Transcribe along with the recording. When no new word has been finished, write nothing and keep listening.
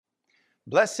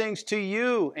Blessings to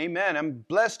you. Amen. I'm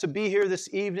blessed to be here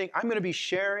this evening. I'm going to be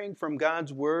sharing from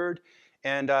God's Word.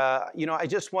 And, I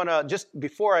just want to, just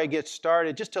before I get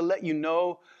started, just to let you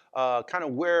know kind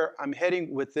of where I'm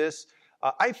heading with this.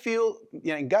 I feel,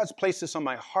 and God's placed this on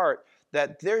my heart,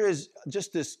 that there is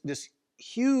just this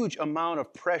huge amount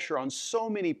of pressure on so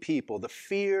many people. The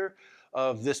fear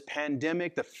of this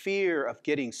pandemic, the fear of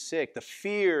getting sick, the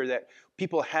fear that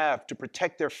people have to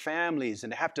protect their families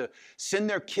and have to send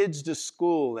their kids to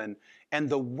school, and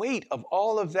the weight of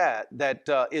all of that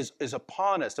is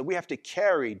upon us, that we have to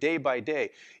carry day by day.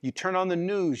 You turn on the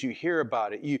news, you hear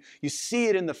about it, you see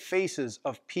it in the faces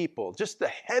of people, just the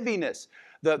heaviness,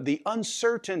 the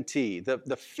uncertainty,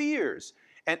 the fears,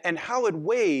 and how it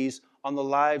weighs on the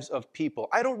lives of people.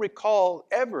 I don't recall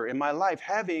ever in my life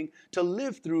having to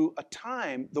live through a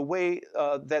time the way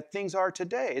that things are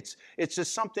today. It's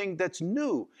just something that's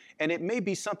new, and it may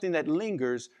be something that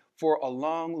lingers for a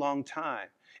long, long time.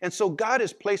 And so God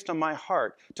has placed on my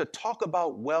heart to talk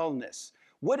about wellness.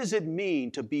 What does it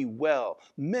mean to be well,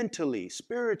 mentally,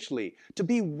 spiritually, to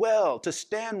be well, to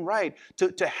stand right,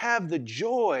 to have the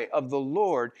joy of the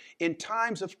Lord in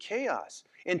times of chaos?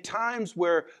 In times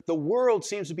where the world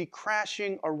seems to be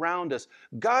crashing around us,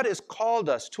 God has called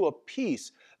us to a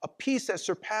peace that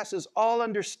surpasses all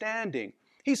understanding.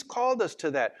 He's called us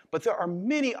to that, but there are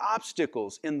many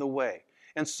obstacles in the way.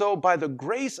 And so by the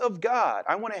grace of God,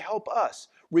 I want to help us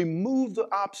remove the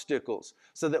obstacles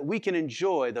so that we can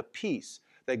enjoy the peace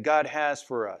that God has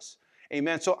for us.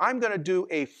 Amen. So I'm going to do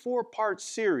a 4-part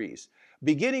series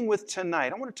beginning with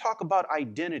tonight. I want to talk about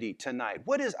identity tonight.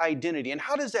 What is identity and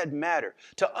how does that matter?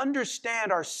 To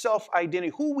understand our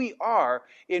self-identity, who we are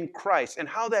in Christ, and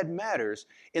how that matters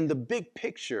in the big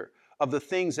picture of the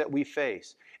things that we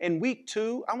face. In week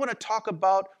 2, I want to talk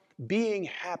about being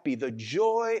happy, the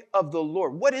joy of the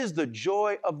Lord. What is the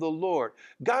joy of the Lord?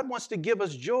 God wants to give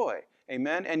us joy,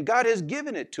 amen, and God has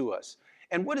given it to us.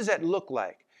 And what does that look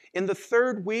like? In the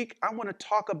 3rd week, I want to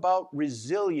talk about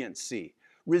resiliency.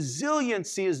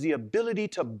 Resiliency is the ability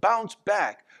to bounce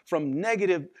back from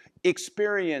negative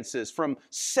experiences, from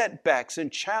setbacks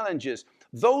and challenges.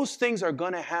 Those things are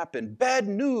going to happen. Bad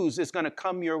news is going to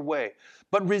come your way.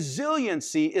 But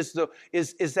resiliency is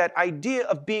that idea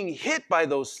of being hit by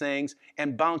those things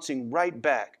and bouncing right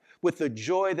back with the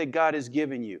joy that God has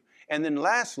given you. And then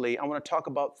lastly, I want to talk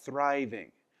about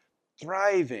thriving.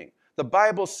 Thriving. The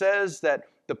Bible says that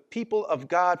the people of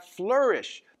God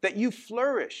flourish, that you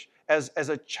flourish as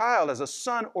a child, as a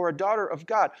son or a daughter of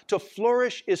God. To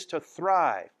flourish is to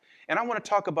thrive. And I want to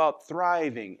talk about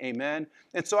thriving, amen?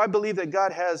 And so I believe that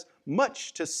God has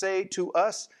much to say to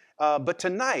us. But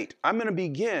tonight, I'm going to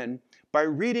begin by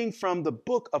reading from the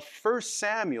book of 1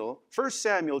 Samuel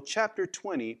chapter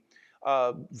 20,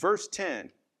 verse 10.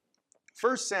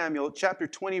 1 Samuel chapter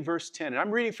 20, verse 10. And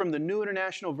I'm reading from the New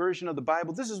International Version of the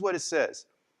Bible. This is what it says.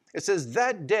 It says,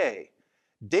 "That day,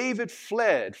 David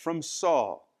fled from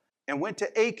Saul and went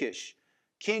to Achish,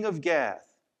 king of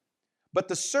Gath. But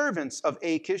the servants of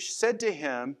Achish said to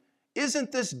him,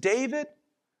 'Isn't this David,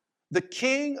 the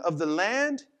king of the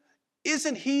land?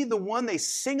 Isn't he the one they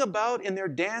sing about in their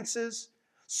dances?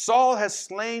 Saul has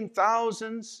slain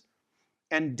thousands,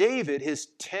 and David his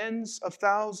tens of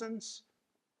thousands.'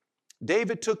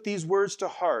 David took these words to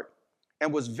heart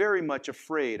and was very much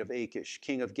afraid of Achish,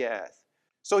 king of Gath.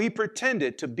 So he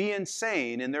pretended to be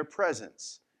insane in their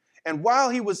presence. And while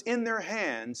he was in their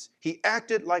hands, he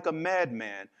acted like a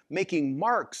madman, making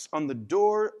marks on the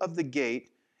door of the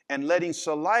gate and letting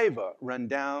saliva run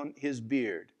down his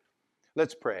beard."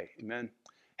 Let's pray. Amen.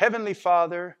 Heavenly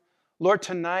Father, Lord,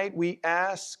 tonight we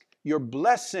ask your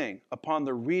blessing upon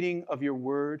the reading of your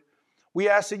word. We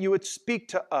ask that you would speak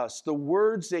to us the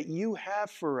words that you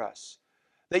have for us,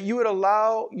 that you would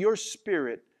allow your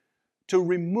Spirit to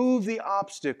remove the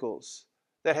obstacles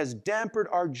that has dampened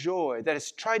our joy, that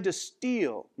has tried to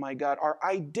steal, my God, our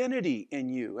identity in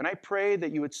you. And I pray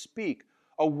that you would speak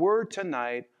a word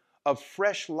tonight of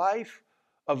fresh life,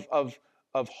 of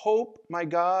hope, my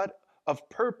God, of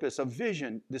purpose, of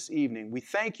vision this evening. We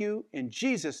thank you in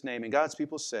Jesus' name. And God's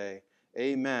people say,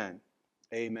 amen.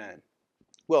 Amen.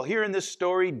 Well, here in this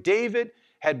story, David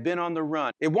had been on the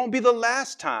run. It won't be the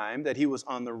last time that he was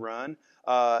on the run.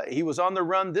 He was on the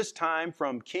run this time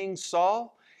from King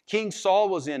Saul. King Saul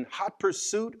was in hot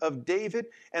pursuit of David,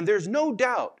 and there's no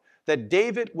doubt that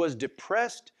David was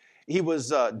depressed. He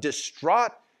was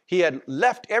distraught. He had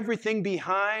left everything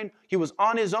behind. He was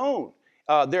on his own.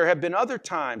 There have been other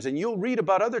times, and you'll read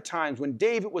about other times when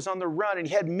David was on the run and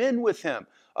he had men with him,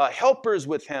 helpers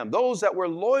with him, those that were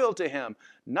loyal to him.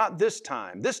 Not this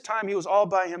time. This time he was all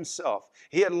by himself.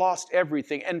 He had lost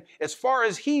everything. And as far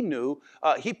as he knew,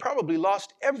 he probably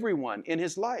lost everyone in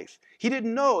his life. He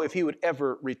didn't know if he would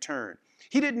ever return.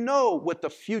 He didn't know what the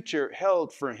future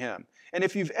held for him. And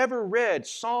if you've ever read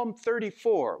Psalm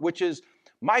 34, which is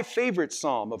my favorite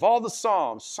psalm of all the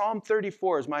psalms, Psalm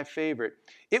 34 is my favorite.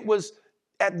 It was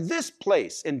at this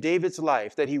place in David's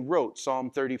life that he wrote Psalm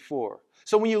 34.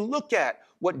 So when you look at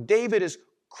what David is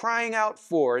crying out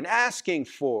for and asking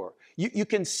for, you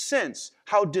can sense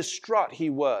how distraught he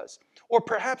was. Or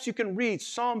perhaps you can read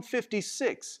Psalm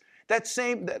 56.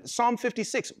 Psalm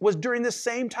 56 was during the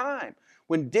same time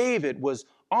when David was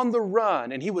on the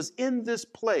run and he was in this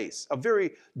place, a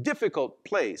very difficult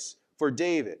place for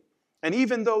David. And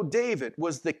even though David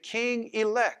was the king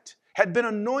elect, had been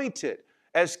anointed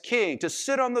as king to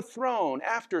sit on the throne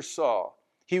after Saul,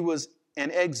 he was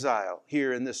an exile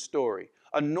here in this story.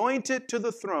 Anointed to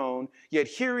the throne, yet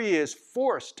here he is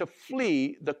forced to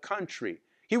flee the country.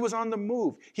 He was on the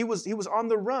move. He was on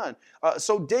the run.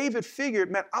 So David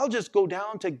figured, man, I'll just go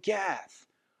down to Gath.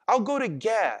 I'll go to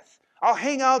Gath. I'll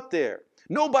hang out there.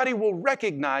 Nobody will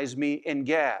recognize me in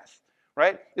Gath,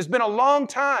 right? It's been a long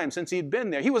time since he'd been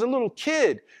there. He was a little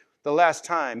kid the last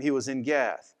time he was in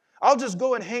Gath. I'll just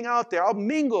go and hang out there. I'll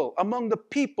mingle among the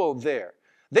people there.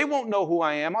 They won't know who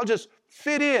I am. I'll just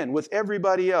fit in with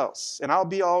everybody else, and I'll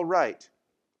be all right.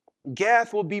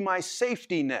 Gath will be my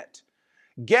safety net.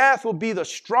 Gath will be the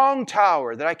strong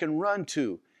tower that I can run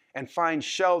to and find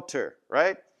shelter,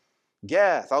 right?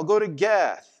 Gath, I'll go to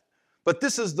Gath. But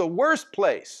this is the worst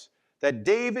place that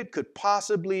David could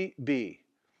possibly be.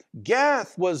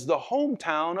 Gath was the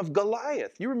hometown of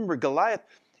Goliath. You remember Goliath?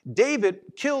 David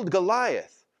killed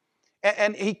Goliath.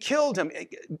 And he killed him.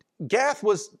 Gath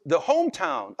was the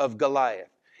hometown of Goliath.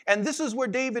 And this is where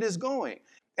David is going.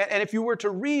 And if you were to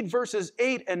read verses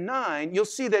 8 and 9, you'll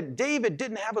see that David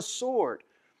didn't have a sword.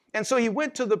 And so he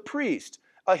went to the priest,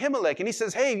 Ahimelech, and he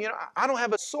says, hey, I don't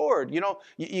have a sword.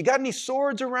 You got any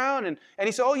swords around? And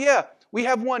he said, oh, yeah, we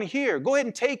have one here. Go ahead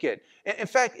and take it. In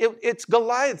fact, it's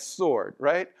Goliath's sword,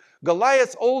 right?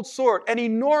 Goliath's old sword, an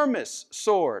enormous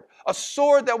sword, a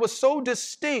sword that was so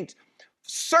distinct,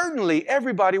 certainly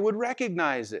everybody would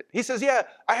recognize it. He says, yeah,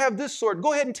 I have this sword.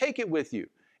 Go ahead and take it with you.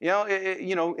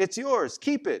 It's yours.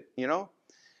 Keep it,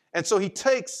 And so he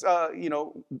takes,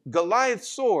 Goliath's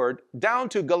sword down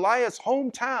to Goliath's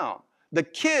hometown, the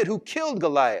kid who killed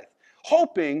Goliath,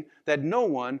 hoping that no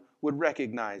one would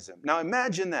recognize him. Now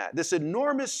imagine that, this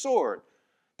enormous sword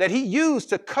that he used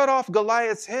to cut off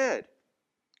Goliath's head,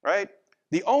 right?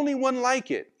 The only one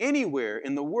like it anywhere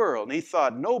in the world. And he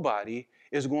thought, nobody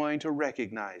is going to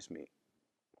recognize me.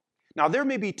 Now, there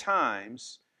may be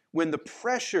times when the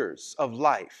pressures of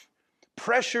life,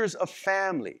 pressures of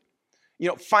family,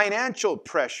 financial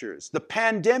pressures, the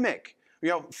pandemic,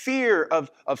 fear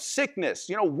of sickness,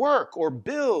 work or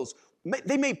bills,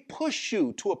 they may push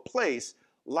you to a place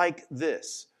like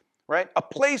this, right? A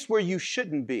place where you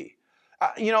shouldn't be.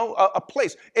 A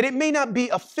place. And it may not be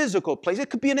a physical place. It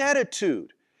could be an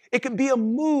attitude. It could be a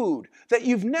mood that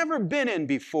you've never been in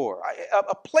before,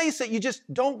 a place that you just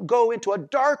don't go into, a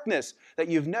darkness that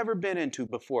you've never been into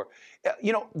before.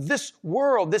 This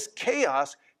world, this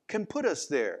chaos can put us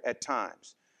there at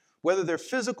times. Whether they're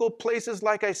physical places,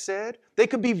 like I said, they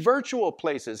could be virtual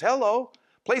places. Hello,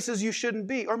 places you shouldn't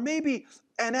be. Or maybe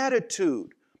an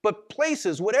attitude. But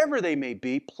places, whatever they may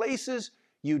be, places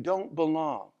you don't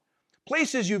belong.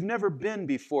 Places you've never been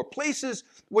before. Places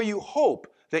where you hope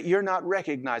that you're not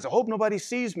recognized. I hope nobody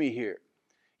sees me here.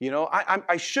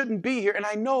 I shouldn't be here, and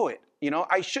I know it.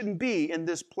 I shouldn't be in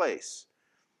this place.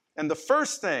 And the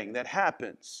first thing that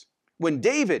happens when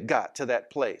David got to that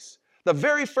place, the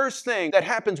very first thing that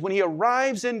happens when he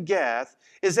arrives in Gath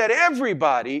is that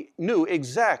everybody knew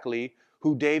exactly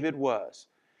who David was.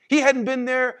 He hadn't been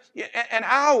there an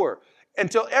hour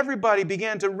until everybody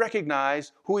began to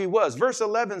recognize who he was. Verse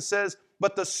 11 says,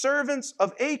 but the servants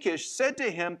of Achish said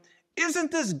to him,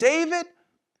 isn't this David,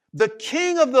 the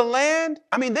king of the land?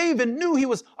 I mean, they even knew he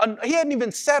hadn't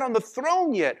even sat on the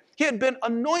throne yet. He had been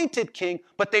anointed king,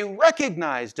 but they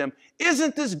recognized him.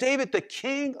 Isn't this David, the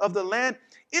king of the land?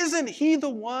 Isn't he the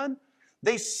one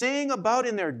they sing about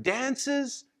in their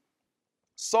dances?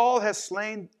 Saul has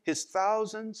slain his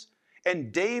thousands,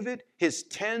 and David his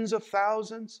tens of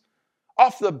thousands.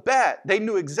 Off the bat, they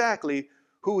knew exactly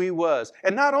who he was.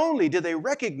 And not only did they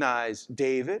recognize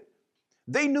David,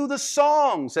 they knew the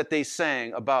songs that they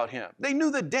sang about him. They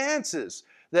knew the dances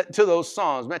to those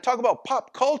songs. Man, talk about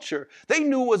pop culture. They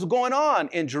knew what was going on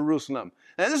in Jerusalem.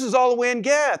 And this is all the way in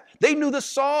Gath. They knew the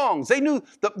songs. They knew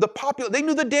the popular, they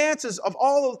knew the dances of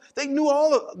they knew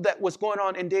all of that was going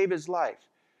on in David's life,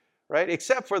 right?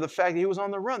 Except for the fact that he was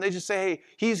on the run. They just say, hey,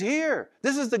 he's here.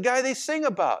 This is the guy they sing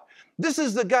about. This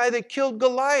is the guy that killed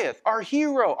Goliath, our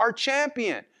hero, our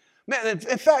champion. Man,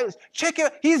 in fact, check it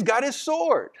out. He's got his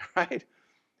sword, right?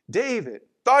 David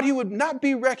thought he would not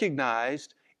be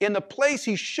recognized in the place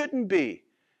he shouldn't be.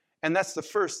 And that's the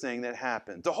first thing that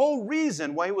happened. The whole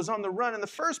reason why he was on the run in the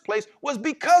first place was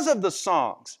because of the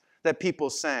songs that people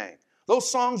sang. Those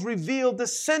songs revealed the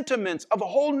sentiments of a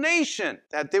whole nation,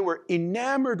 that they were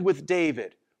enamored with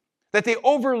David, that they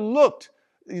overlooked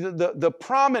the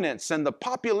prominence and the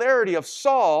popularity of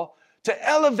Saul to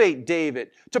elevate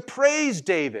David, to praise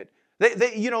David.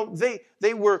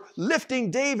 They were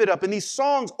lifting David up, and these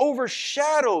songs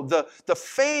overshadowed the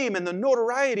fame and the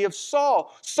notoriety of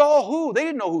Saul. Saul who? They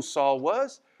didn't know who Saul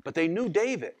was, but they knew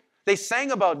David. They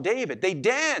sang about David. They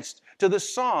danced to the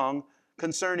song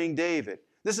concerning David.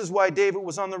 This is why David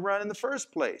was on the run in the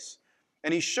first place.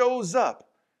 And he shows up,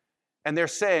 and they're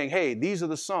saying, hey, these are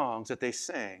the songs that they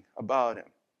sang about him.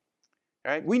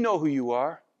 All right? We know who you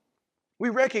are. We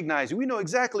recognize you. We know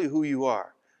exactly who you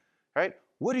are. Right?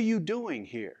 What are you doing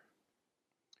here?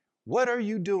 What are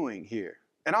you doing here?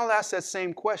 And I'll ask that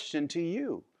same question to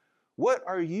you. What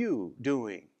are you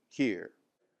doing here?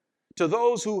 To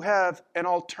those who have an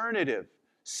alternative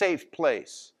safe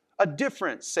place, a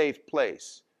different safe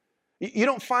place. You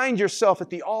don't find yourself at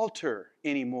the altar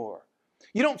anymore.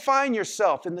 You don't find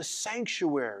yourself in the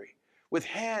sanctuary with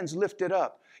hands lifted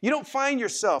up. You don't find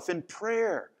yourself in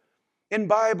prayer, in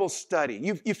Bible study.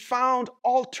 You've found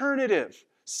alternative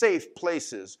safe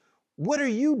places. What are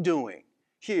you doing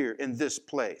here in this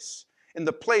place? In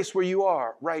the place where you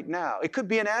are right now? It could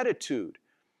be an attitude.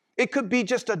 It could be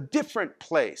just a different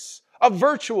place, a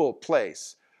virtual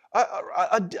place,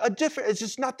 a different, it's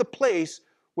just not the place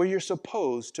where you're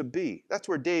supposed to be. That's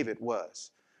where David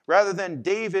was. Rather than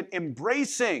David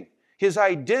embracing his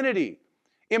identity,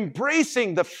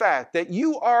 embracing the fact that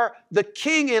you are the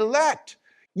king elect,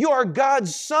 you are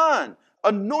God's son,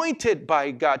 anointed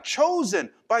by God, chosen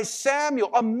by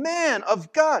Samuel, a man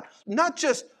of God. Not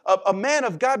just a man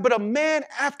of God, but a man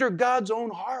after God's own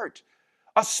heart.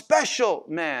 A special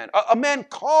man, a man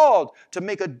called to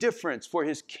make a difference for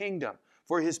his kingdom,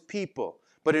 for his people.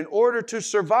 But in order to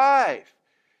survive,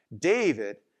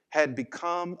 David had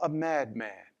become a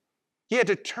madman. He had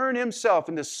to turn himself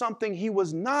into something he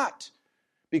was not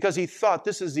because he thought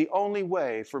this is the only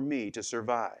way for me to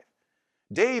survive.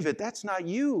 David, that's not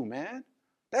you, man.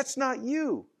 That's not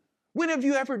you. When have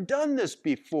you ever done this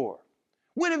before?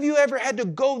 When have you ever had to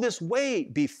go this way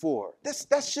before?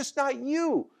 That's just not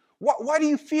you. Why do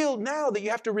you feel now that you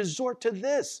have to resort to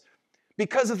this?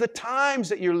 Because of the times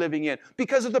that you're living in,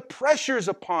 because of the pressures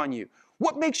upon you.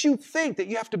 What makes you think that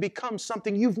you have to become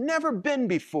something you've never been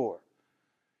before?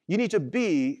 You need to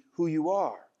be who you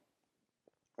are,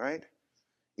 right?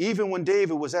 Even when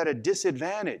David was at a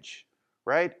disadvantage,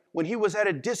 right? When he was at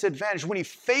a disadvantage, when he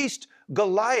faced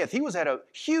Goliath, he was at a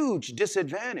huge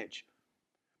disadvantage.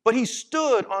 But he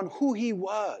stood on who he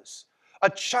was, a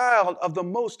child of the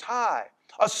Most High,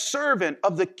 a servant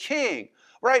of the King,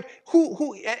 right?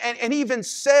 And even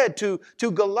said to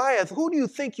Goliath, who do you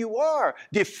think you are,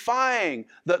 defying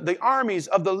the armies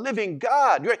of the living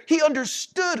God? Right? He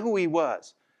understood who he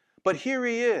was. But here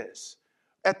he is,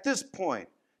 at this point,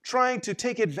 trying to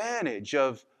take advantage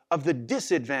of the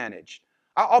disadvantage.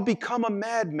 I'll become a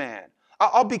madman.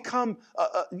 I'll become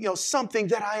something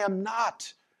that I am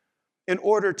not in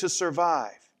order to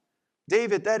survive.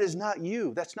 David, that is not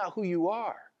you. That's not who you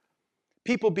are.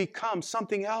 People become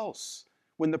something else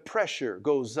when the pressure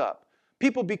goes up.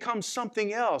 People become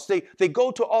something else. They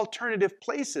go to alternative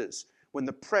places when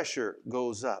the pressure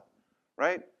goes up,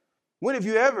 right? When have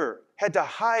you ever had to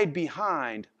hide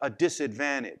behind a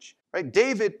disadvantage? Right?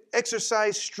 David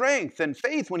exercised strength and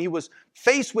faith when he was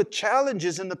faced with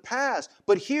challenges in the past.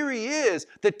 But here he is.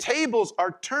 The tables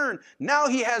are turned. Now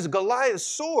he has Goliath's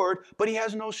sword, but he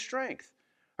has no strength.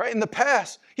 Right? In the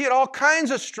past, he had all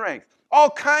kinds of strength, all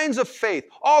kinds of faith,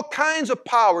 all kinds of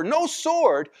power. No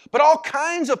sword, but all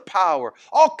kinds of power,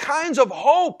 all kinds of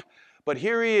hope. But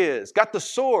here he is, got the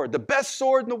sword, the best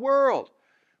sword in the world,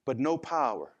 but no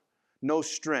power, no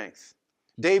strength.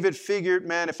 David figured,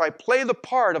 man, if I play the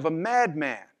part of a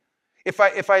madman, if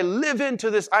I live into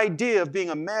this idea of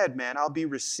being a madman, I'll be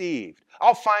received.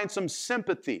 I'll find some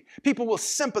sympathy. People will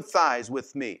sympathize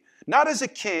with me. Not as a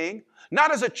king,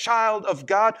 not as a child of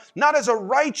God, not as a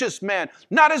righteous man,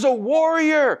 not as a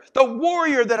warrior, the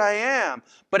warrior that I am,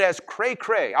 but as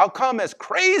cray-cray. I'll come as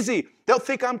crazy. They'll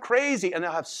think I'm crazy and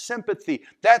they'll have sympathy.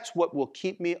 That's what will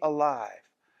keep me alive.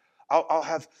 I'll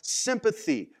have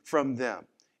sympathy from them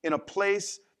in a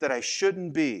place that I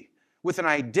shouldn't be, with an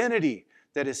identity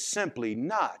that is simply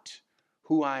not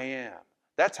who I am.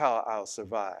 That's how I'll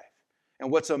survive. And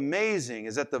what's amazing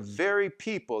is that the very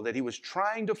people that he was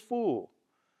trying to fool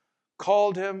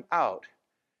called him out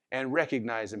and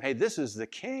recognized him. Hey, this is the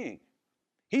king.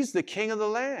 He's the king of the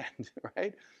land,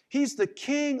 right? He's the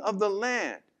king of the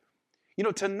land. You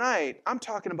know, tonight I'm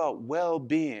talking about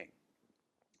well-being.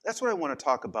 That's what I want to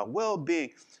talk about,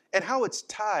 well-being, and how it's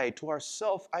tied to our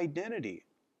self-identity.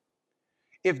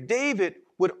 If David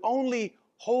would only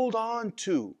hold on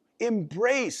to,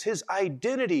 embrace his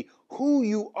identity, who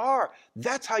you are,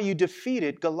 that's how you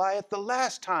defeated Goliath the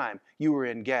last time you were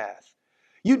in Gath.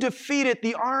 You defeated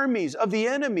the armies of the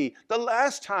enemy the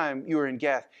last time you were in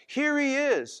Gath. Here he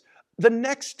is the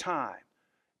next time,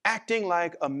 acting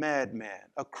like a madman,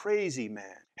 a crazy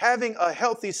man. Having a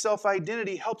healthy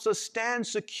self-identity helps us stand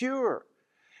secure.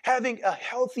 Having a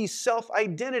healthy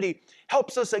self-identity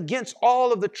helps us against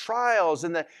all of the trials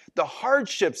and the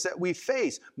hardships that we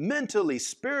face mentally,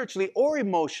 spiritually, or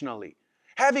emotionally.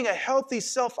 Having a healthy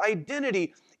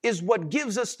self-identity is what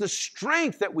gives us the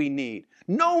strength that we need,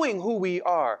 knowing who we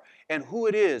are and who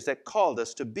it is that called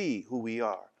us to be who we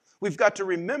are. We've got to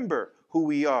remember who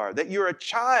we are, that you're a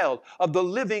child of the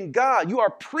living God. You are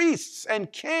priests and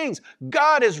kings.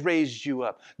 God has raised you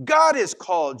up. God has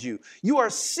called you. You are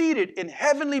seated in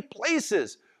heavenly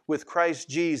places with Christ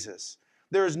Jesus.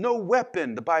 There is no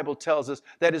weapon, the Bible tells us,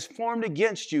 that is formed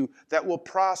against you that will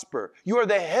prosper. You are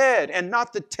the head and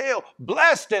not the tail,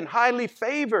 blessed and highly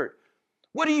favored.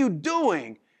 What are you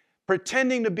doing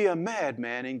pretending to be a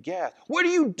madman in Gath? What are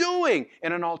you doing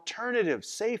in an alternative,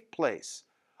 safe place?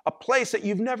 A place that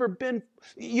you've never been,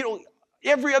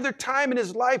 every other time in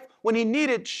his life when he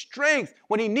needed strength,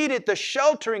 when he needed the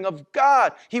sheltering of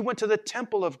God, he went to the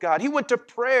temple of God. He went to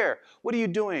prayer. What are you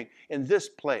doing in this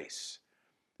place?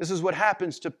 This is what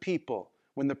happens to people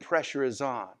when the pressure is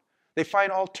on. They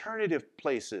find alternative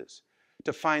places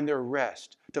to find their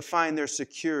rest, to find their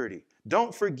security.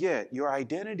 Don't forget your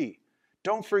identity.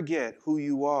 Don't forget who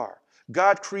you are.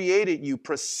 God created you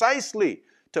precisely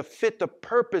to fit the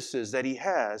purposes that he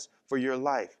has for your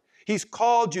life. He's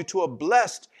called you to a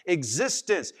blessed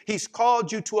existence. He's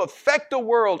called you to affect the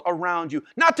world around you,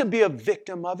 not to be a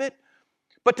victim of it,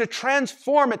 but to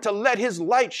transform it, to let his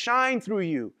light shine through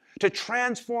you, to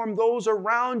transform those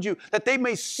around you, that they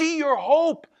may see your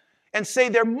hope and say,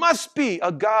 there must be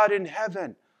a God in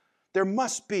heaven. There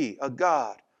must be a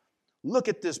God. Look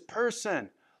at this person.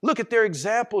 Look at their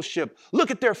exampleship.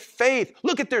 Look at their faith.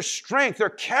 Look at their strength, their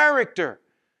character.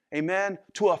 Amen?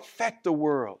 To affect the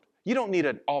world. You don't need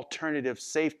an alternative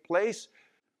safe place.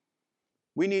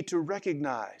 We need to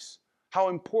recognize how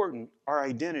important our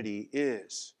identity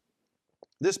is.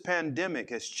 This pandemic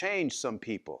has changed some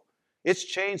people. It's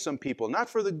changed some people, not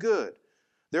for the good.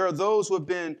 There are those who have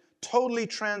been totally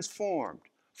transformed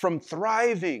from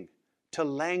thriving to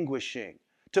languishing,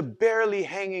 to barely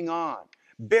hanging on,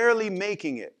 barely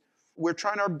making it. We're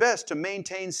trying our best to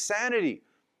maintain sanity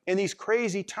in these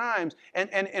crazy times. And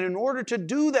in order to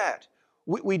do that,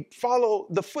 we follow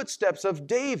the footsteps of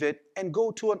David and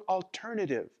go to an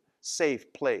alternative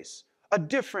safe place, a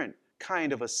different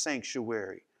kind of a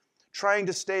sanctuary, trying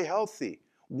to stay healthy,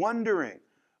 wondering,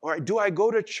 all right, do I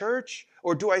go to church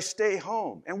or do I stay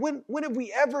home? And when have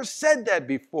we ever said that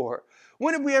before?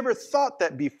 When have we ever thought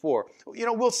that before?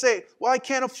 We'll say, well, I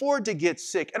can't afford to get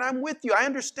sick. And I'm with you. I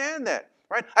understand that.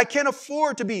 Right? I can't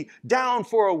afford to be down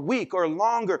for a week or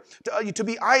longer, to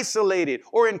be isolated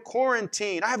or in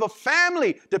quarantine. I have a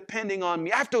family depending on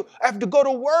me. I have to go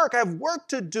to work. I have work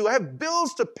to do. I have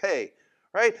bills to pay.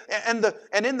 Right?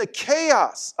 And in the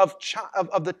chaos of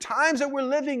the times that we're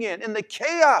living in the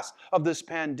chaos of this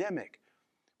pandemic,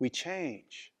 we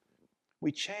change.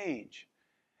 We change.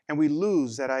 And we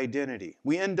lose that identity.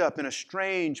 We end up in a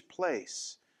strange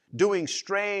place, doing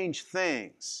strange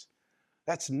things.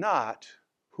 That's not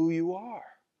who you are.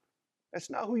 That's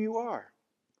not who you are.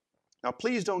 Now,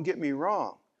 please don't get me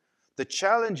wrong. The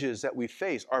challenges that we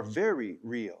face are very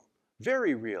real.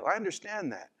 Very real. I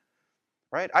understand that.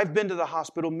 Right? I've been to the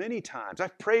hospital many times.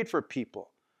 I've prayed for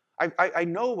people. I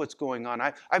know what's going on.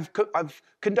 I've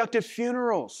conducted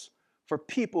funerals for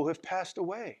people who have passed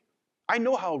away. I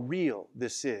know how real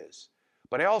this is.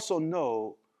 But I also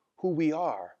know who we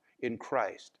are in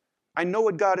Christ. I know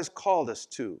what God has called us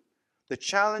to. The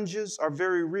challenges are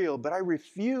very real, but I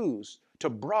refuse to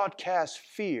broadcast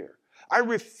fear. I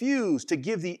refuse to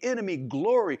give the enemy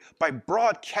glory by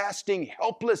broadcasting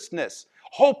helplessness,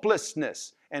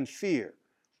 hopelessness, and fear.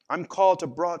 I'm called to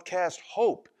broadcast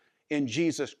hope in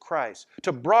Jesus Christ,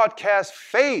 to broadcast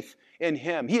faith in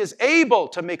him. He is able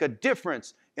to make a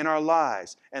difference in our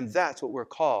lives, and that's what we're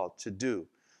called to do.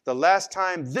 The last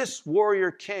time this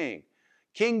warrior king,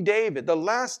 King David, the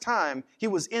last time he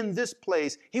was in this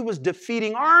place, he was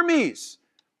defeating armies.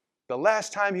 The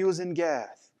last time he was in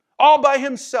Gath, all by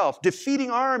himself, defeating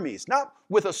armies, not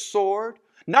with a sword,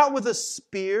 not with a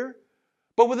spear,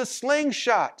 but with a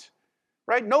slingshot,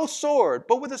 right? No sword,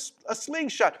 but with a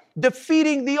slingshot,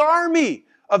 defeating the army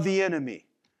of the enemy.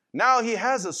 Now he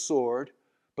has a sword,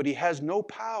 but he has no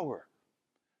power.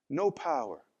 No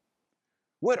power.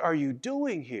 What are you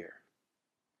doing here?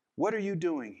 What are you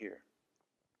doing here?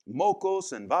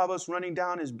 Mocos and babas running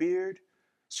down his beard,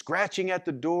 scratching at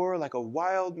the door like a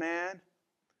wild man.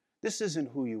 This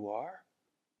isn't who you are.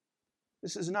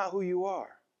 This is not who you are.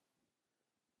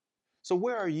 So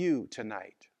where are you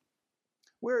tonight?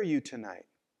 Where are you tonight?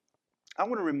 I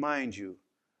want to remind you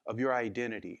of your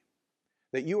identity,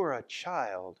 that you are a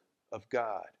child of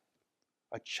God.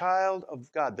 A child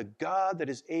of God, the God that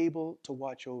is able to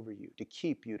watch over you, to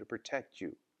keep you, to protect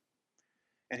you.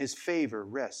 And his favor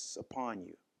rests upon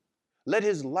you. Let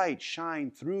his light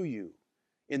shine through you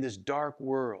in this dark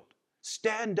world.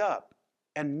 Stand up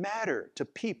and matter to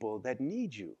people that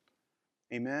need you.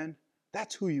 Amen?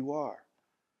 That's who you are.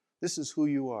 This is who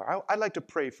you are. I'd like to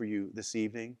pray for you this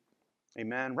evening.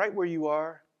 Amen? Right where you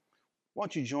are, why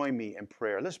don't you join me in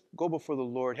prayer? Let's go before the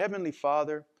Lord. Heavenly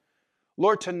Father,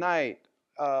 Lord, tonight,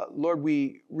 Lord,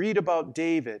 we read about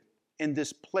David in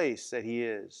this place that he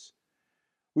is.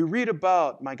 We read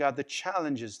about, my God, the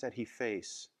challenges that he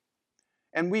faced.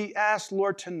 And we ask,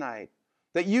 Lord, tonight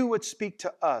that you would speak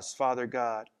to us, Father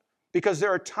God, because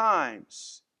there are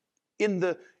times in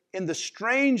the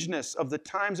strangeness of the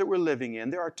times that we're living in,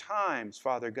 there are times,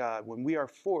 Father God, when we are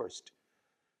forced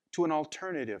to an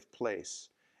alternative place,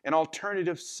 an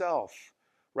alternative self,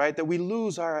 right? That we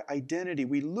lose our identity.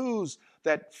 We lose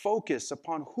that focus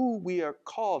upon who we are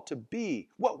called to be,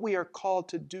 what we are called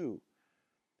to do.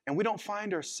 And we don't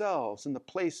find ourselves in the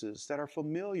places that are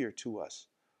familiar to us,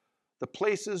 the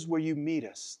places where you meet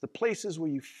us, the places where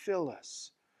you fill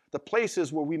us, the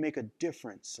places where we make a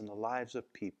difference in the lives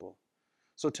of people.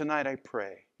 So tonight I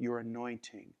pray your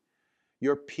anointing,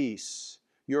 your peace,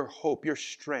 your hope, your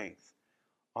strength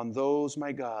on those,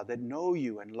 my God, that know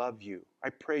you and love you. I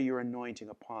pray your anointing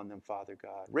upon them, Father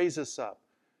God. Raise us up.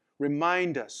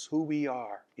 Remind us who we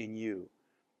are in you,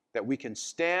 that we can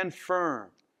stand firm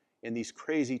in these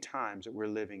crazy times that we're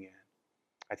living in.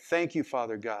 I thank you,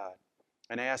 Father God,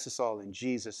 and I ask this all in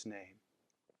Jesus' name.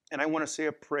 And I want to say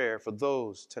a prayer for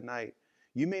those tonight.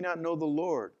 You may not know the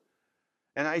Lord,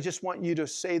 and I just want you to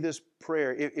say this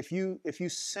prayer. If you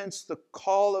sense the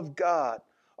call of God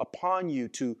upon you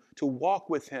to walk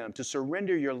with him, to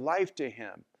surrender your life to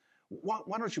him,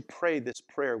 why don't you pray this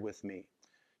prayer with me?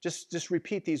 Just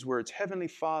repeat these words. Heavenly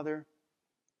Father,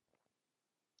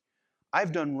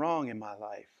 I've done wrong in my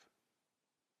life,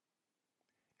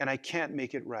 and I can't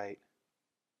make it right.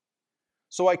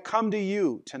 So I come to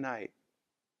you tonight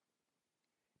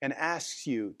and ask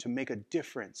you to make a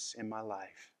difference in my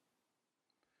life.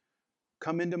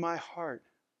 Come into my heart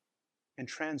and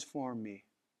transform me.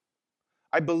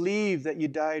 I believe that you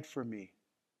died for me,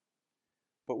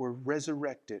 but were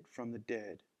resurrected from the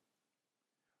dead.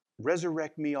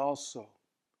 Resurrect me also,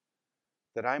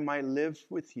 that I might live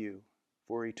with you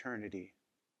for eternity.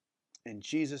 In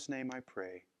Jesus' name I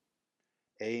pray.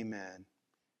 Amen.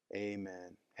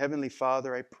 Amen. Heavenly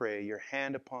Father, I pray your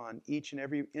hand upon each and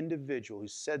every individual who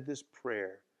said this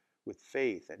prayer with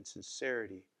faith and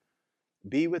sincerity.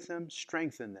 Be with them,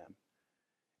 strengthen them,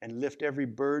 and lift every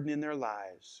burden in their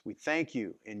lives. We thank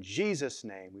you. In Jesus'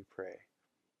 name we pray.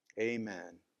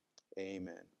 Amen.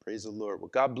 Amen. Praise the Lord. Well,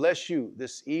 God bless you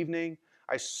this evening.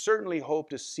 I certainly hope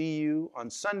to see you on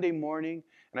Sunday morning,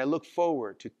 and I look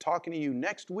forward to talking to you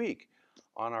next week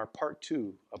on our part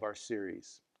 2 of our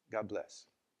series. God bless.